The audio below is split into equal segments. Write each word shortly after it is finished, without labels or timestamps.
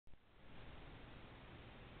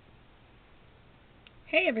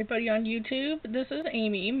Hey everybody on YouTube, this is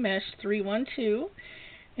Amy, Mesh312,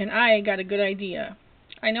 and I got a good idea.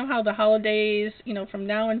 I know how the holidays, from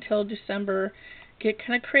now until December get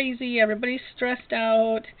kind of crazy, everybody's stressed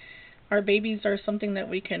out, our babies are something that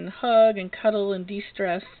we can hug and cuddle and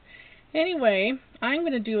de-stress. Anyway, I'm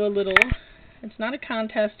going to do a little, it's not a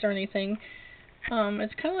contest or anything,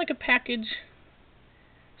 it's kind of like a package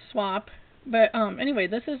swap, but anyway,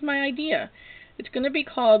 this is my idea. It's going to be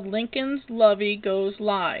called Linken's Lovie Goes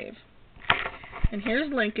Live. And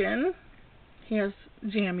here's Linken. He has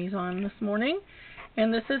jammies on this morning.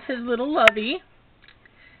 And this is his little Lovie.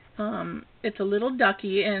 It's a little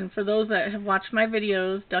ducky. And for those that have watched my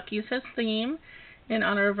videos, Ducky's his theme in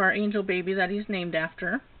honor of our angel baby that he's named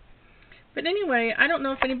after. But anyway, I don't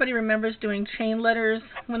know if anybody remembers doing chain letters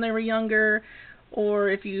when they were younger, or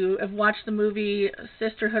if you have watched the movie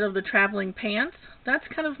Sisterhood of the Traveling Pants. That's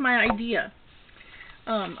kind of my idea.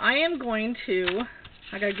 I am going to,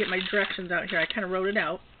 I gotta get my directions out here, I kind of wrote it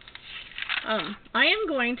out. I am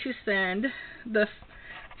going to send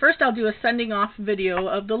first I'll do a sending off video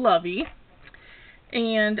of the Lovie,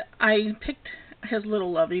 and I picked his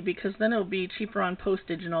little Lovie because then it'll be cheaper on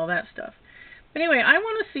postage and all that stuff. But anyway, I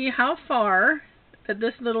want to see how far that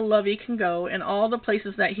this little Lovie can go and all the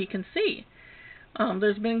places that he can see.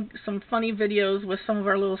 There's been some funny videos with some of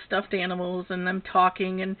our little stuffed animals and them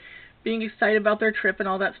talking and being excited about their trip and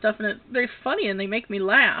all that stuff, and they're funny and they make me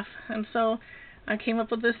laugh. And so I came up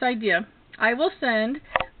with this idea. I will send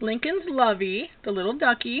Linken's Lovie, the little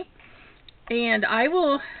ducky, and I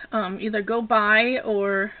will either go buy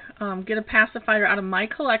or get a pacifier out of my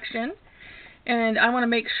collection. And I want to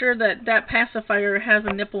make sure that that pacifier has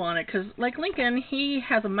a nipple on it, because like Linken, he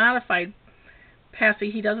has a modified passy.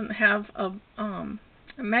 He doesn't have a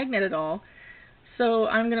magnet at all. So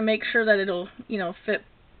I'm going to make sure that it'll, fit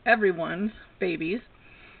everyone's babies.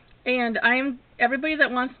 And everybody that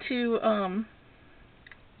wants to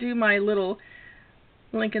do my little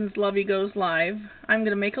Linken's Lovie Goes Live, I'm going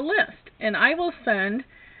to make a list. And I will send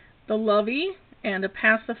the Lovie and a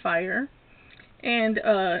pacifier and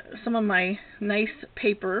some of my nice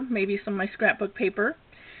paper, maybe some of my scrapbook paper.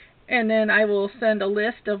 And then I will send a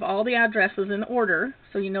list of all the addresses in order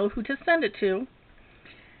so you know who to send it to.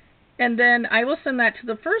 And then I will send that to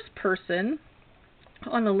the first person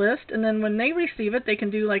on the list, and then when they receive it, they can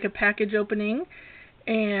do like a package opening.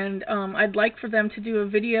 And I'd like for them to do a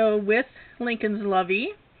video with Linken's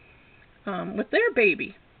Lovie, with their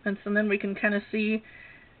baby. And so then we can kind of see,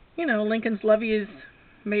 Linken's Lovie is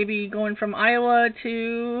maybe going from Iowa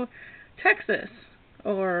to Texas,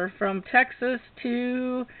 or from Texas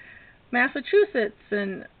to Massachusetts,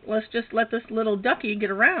 and let's just let this little ducky get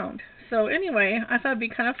around. So anyway, I thought it'd be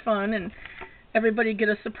kind of fun, and everybody get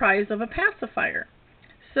a surprise of a pacifier.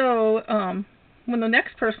 So when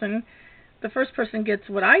the first person gets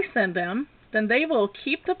what I send them, then they will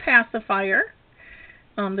keep the pacifier.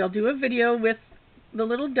 They'll do a video with the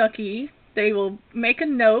little ducky. They will make a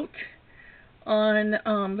note on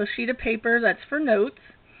the sheet of paper that's for notes.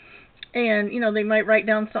 And, they might write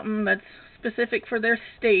down something that's specific for their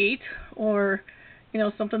state, or,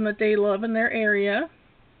 something that they love in their area.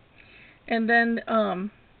 And then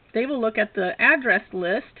they will look at the address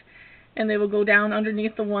list, and they will go down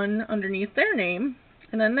underneath the one underneath their name,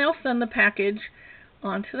 and then they'll send the package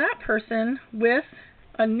on to that person with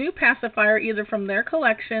a new pacifier, either from their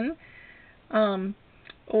collection,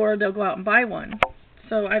 or they'll go out and buy one.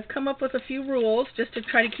 So I've come up with a few rules just to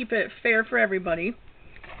try to keep it fair for everybody.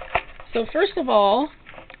 So first of all,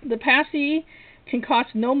 the passy can cost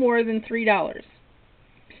no more than $3.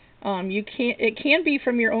 It can be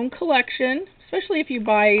from your own collection, especially if you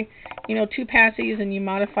buy, 2 passies and you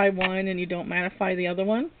modify one and you don't modify the other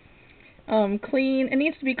one. Clean. It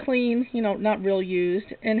needs to be clean, not real used,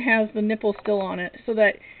 and has the nipple still on it so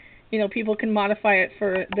that, people can modify it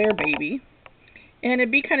for their baby. And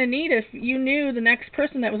it'd be kind of neat if you knew the next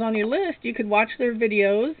person that was on your list, you could watch their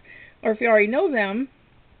videos, or if you already know them,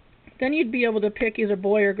 then you'd be able to pick either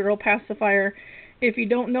boy or girl pacifier. If you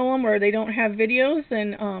don't know them or they don't have videos,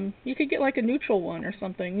 then you could get like a neutral one or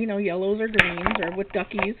something, yellows or greens, or with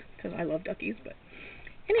duckies, because I love duckies. But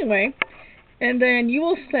anyway, and then you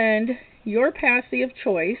will send your passy of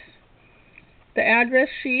choice, the address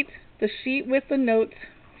sheet, the sheet with the notes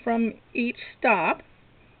from each stop,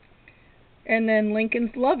 and then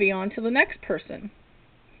Linken's Lovie on to the next person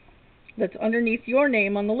that's underneath your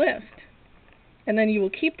name on the list. And then you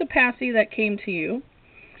will keep the passy that came to you.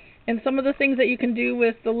 And some of the things that you can do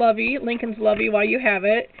with the Lovie, Linken's Lovie, while you have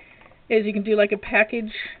it, is you can do like a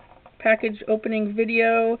package opening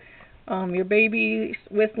video, your baby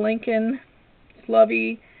with Linken's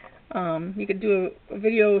Lovie. You could do a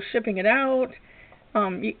video shipping it out.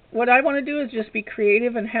 What I want to do is just be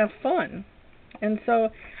creative and have fun. And so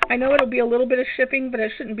I know it'll be a little bit of shipping, but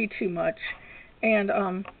it shouldn't be too much. And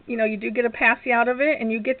you do get a passy out of it,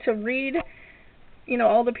 and you get to read,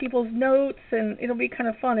 all the people's notes, and it'll be kind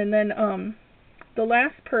of fun. And then the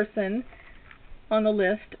last person on the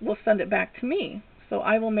list will send it back to me. So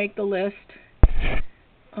I will make the list,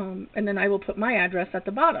 and then I will put my address at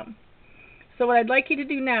the bottom. So what I'd like you to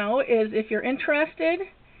do now is, if you're interested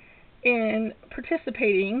in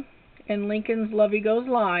participating in Linken's Lovie Goes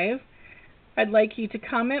Live, I'd like you to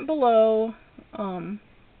comment below,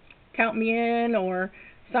 count me in, or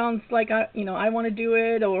sounds like I want to do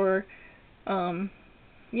it, or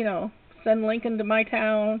send Linken to my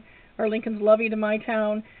town, or Linken's Lovie to my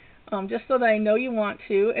town, just so that I know you want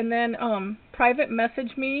to. And then private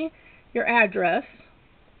message me your address,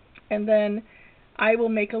 and then I will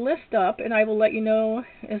make a list up, and I will let you know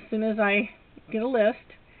as soon as I get a list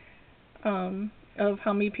of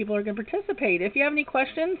how many people are going to participate. If you have any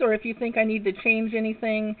questions, or if you think I need to change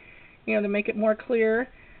anything, to make it more clear,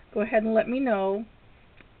 go ahead and let me know.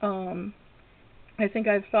 I think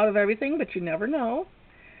I've thought of everything, but you never know.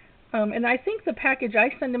 And I think the package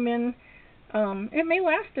I send them in, it may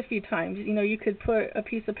last a few times. You could put a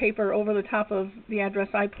piece of paper over the top of the address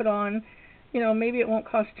I put on. Maybe it won't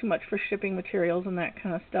cost too much for shipping materials and that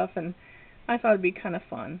kind of stuff. And I thought it'd be kind of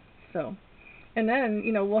fun. So, and then,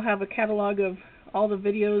 we'll have a catalog of all the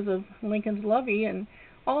videos of Linken's Lovie and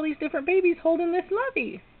all these different babies holding this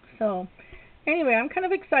Lovie. So, anyway, I'm kind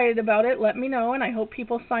of excited about it. Let me know, and I hope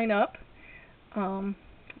people sign up.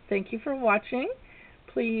 Thank you for watching.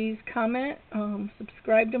 Please comment,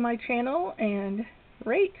 subscribe to my channel, and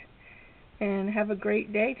rate. And have a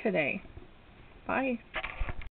great day today. Bye.